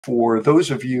For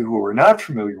those of you who are not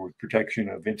familiar with protection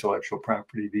of intellectual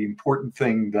property, the important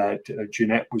thing that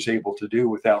Jeanette was able to do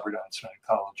with Albert Einstein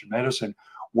College of Medicine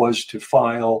was to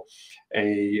file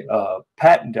a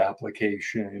patent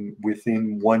application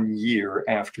within 1 year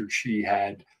after she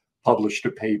had published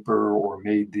a paper or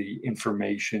made the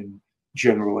information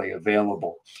generally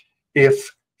available. If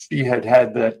she had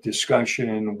had that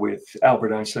discussion with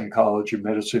Albert Einstein College of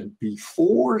Medicine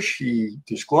before she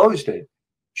disclosed it,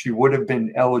 she would have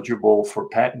been eligible for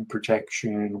patent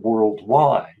protection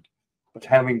worldwide. But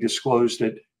having disclosed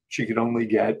it, she could only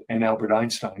get, and Albert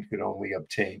Einstein could only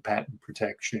obtain patent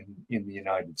protection in the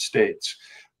United States.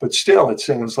 But still, it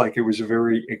sounds like it was a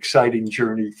very exciting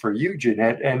journey for you,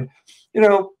 Jeanette. And, you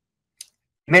know,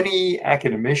 many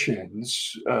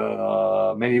academicians,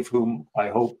 many of whom I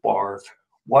hope are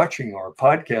watching our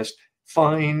podcast,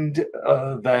 find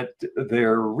that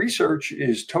their research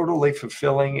is totally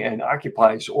fulfilling and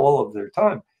occupies all of their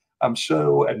time. I'm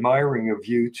so admiring of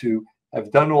you to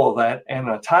have done all that, and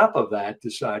on top of that,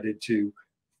 decided to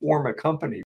form a company